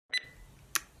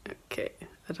Okay,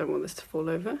 I don't want this to fall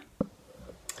over.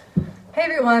 Hey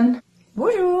everyone!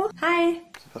 Bonjour! Hi!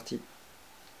 C'est parti.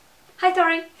 Hi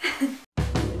Tori!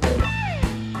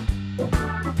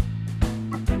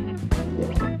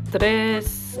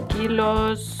 3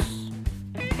 kilos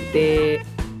de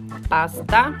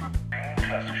pasta.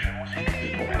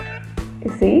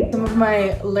 See? Some of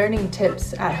my learning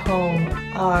tips at home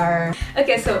are...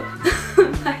 Okay, so...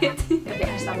 okay,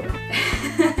 I stop.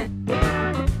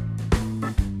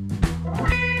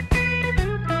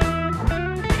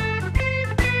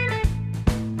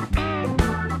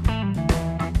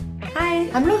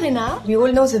 I'm Lorena. We all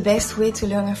know the best way to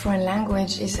learn a foreign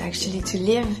language is actually to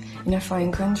live in a foreign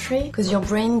country, because your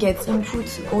brain gets input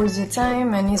all the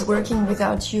time and is working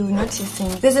without you noticing.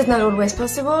 This is not always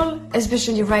possible,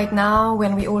 especially right now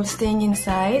when we're all staying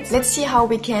inside. Let's see how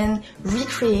we can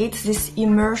recreate this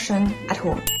immersion at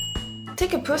home.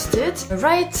 Take a post-it,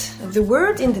 write the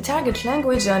word in the target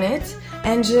language on it,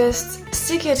 and just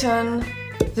stick it on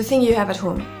the thing you have at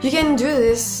home. You can do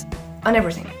this on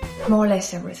everything. More or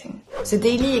less everything. The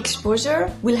daily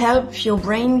exposure will help your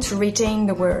brain to retain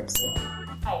the words.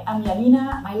 Hi, I'm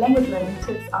Janina. My language learning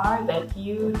tips are that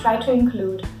you try to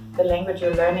include the language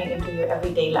you're learning into your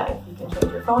everyday life. You can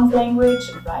change your phone's language,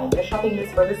 write a shopping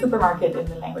list for the supermarket in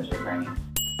the language you're learning.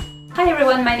 Hi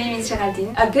everyone, my name is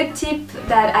Geraldine. A good tip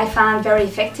that I found very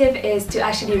effective is to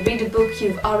actually read a book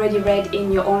you've already read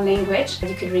in your own language.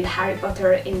 You could read Harry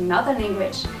Potter in another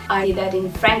language. I did that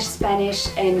in French, Spanish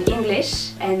and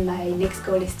English, and my next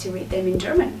goal is to read them in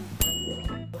German.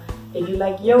 If you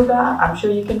like yoga, I'm sure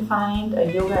you can find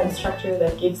a yoga instructor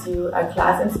that gives you a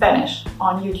class in Spanish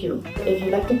on YouTube. If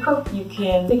you like to cook, you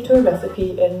can stick to a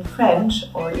recipe in French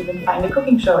or even find a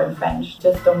cooking show in French.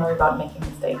 Just don't worry about making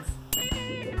mistakes.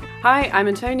 Hi, I'm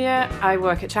Antonia. I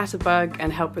work at Chatterbug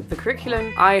and help with the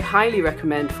curriculum. I highly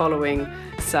recommend following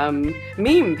some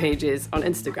meme pages on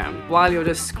Instagram. While you're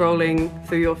just scrolling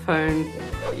through your phone,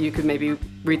 you could maybe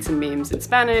read some memes in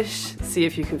Spanish, see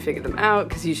if you can figure them out,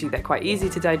 because usually they're quite easy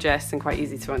to digest and quite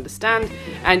easy to understand,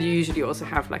 and you usually also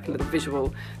have like a little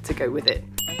visual to go with it.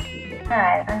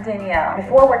 Hi, I'm Danielle.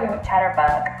 Before working with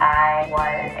Chatterbug, I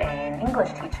was an English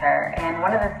teacher, and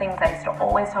one of the things I used to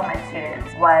always tell my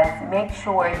students was make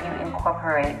sure you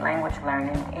incorporate language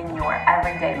learning in your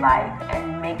everyday life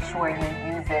and make sure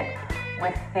you use it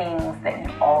with things that you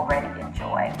already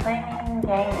enjoy. Playing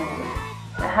games.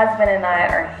 My husband and I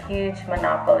are huge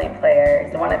Monopoly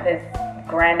players. One of his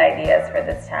grand ideas for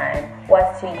this time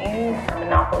was to use a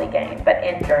Monopoly game, but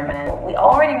in German. We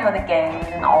already know the game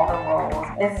and all the rules.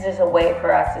 This is just a way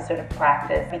for us to sort of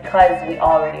practice. Because we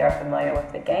already are familiar with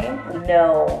the game, we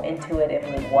know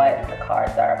intuitively what the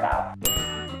cards are about.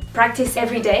 Practice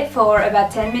every day for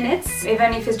about 10 minutes,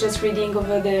 even if it's just reading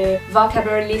over the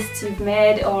vocabulary list you've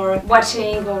made or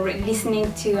watching or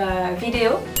listening to a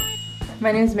video.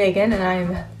 My name is Megan and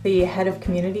I'm the head of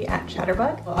community at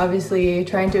Chatterbug. Obviously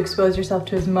trying to expose yourself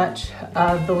to as much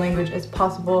of the language as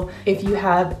possible. If you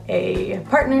have a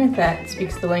partner that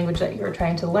speaks the language that you're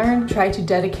trying to learn, try to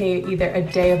dedicate either a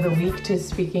day of the week to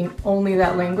speaking only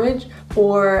that language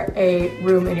or a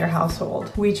room in your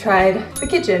household. We tried the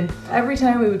kitchen. Every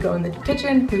time we would go in the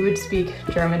kitchen, we would speak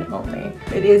German only.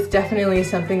 It is definitely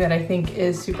something that I think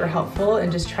is super helpful in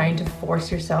just trying to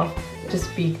force yourself to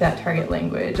speak that target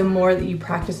language. The more that you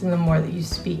practice and the more that you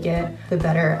speak it, the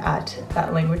better at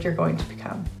that language you're going to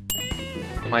become.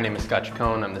 My name is Scott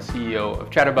Chacon. I'm the CEO of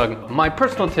Chatterbug. My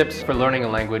personal tips for learning a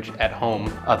language at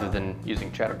home, other than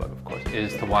using Chatterbug of course,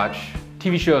 is to watch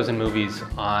TV shows and movies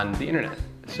on the internet.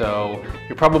 So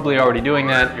you're probably already doing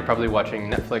that. You're probably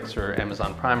watching Netflix or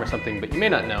Amazon Prime or something, but you may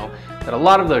not know that a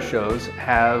lot of those shows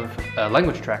have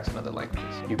language tracks in other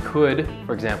languages. You could,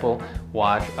 for example,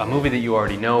 watch a movie that you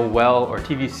already know well or a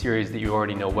TV series that you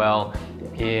already know well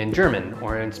in German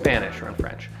or in Spanish or in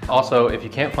French. Also, if you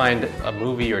can't find a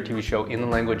movie or a TV show in the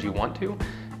language you want to,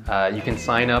 you can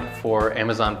sign up for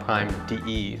Amazon Prime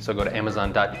DE. So go to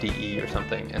amazon.de or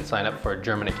something and sign up for a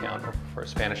German account or for a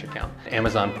Spanish account.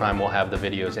 Amazon Prime will have the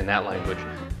videos in that language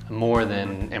more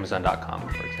than Amazon.com,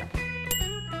 for example.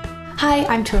 Hi,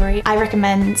 I'm Tori. I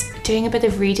recommend doing a bit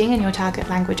of reading in your target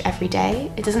language every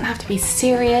day. It doesn't have to be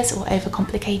serious or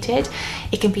overcomplicated.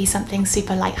 It can be something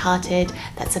super lighthearted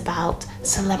that's about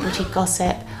celebrity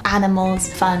gossip,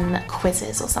 animals, fun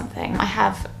quizzes or something. I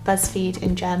have BuzzFeed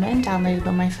in German downloaded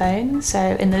on my phone, so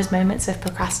in those moments of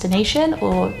procrastination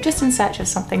or just in search of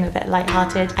something a bit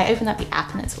lighthearted, I open up the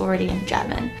app and it's already in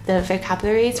German. The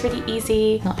vocabulary is really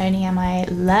easy. Not only am I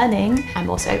learning, I'm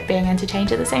also being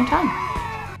entertained at the same time.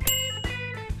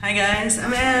 Hi guys,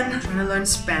 I'm Anne. I'm trying to learn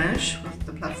Spanish with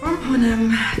the platform. When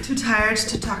I'm too tired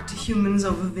to talk to humans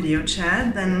over video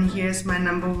chat, then here's my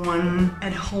 #1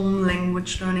 at-home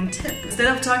language learning tip.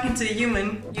 Instead of talking to a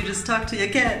human, you just talk to your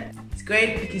cat. It's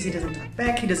great because he doesn't talk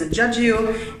back, he doesn't judge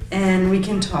you, and we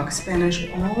can talk Spanish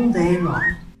all day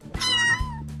long.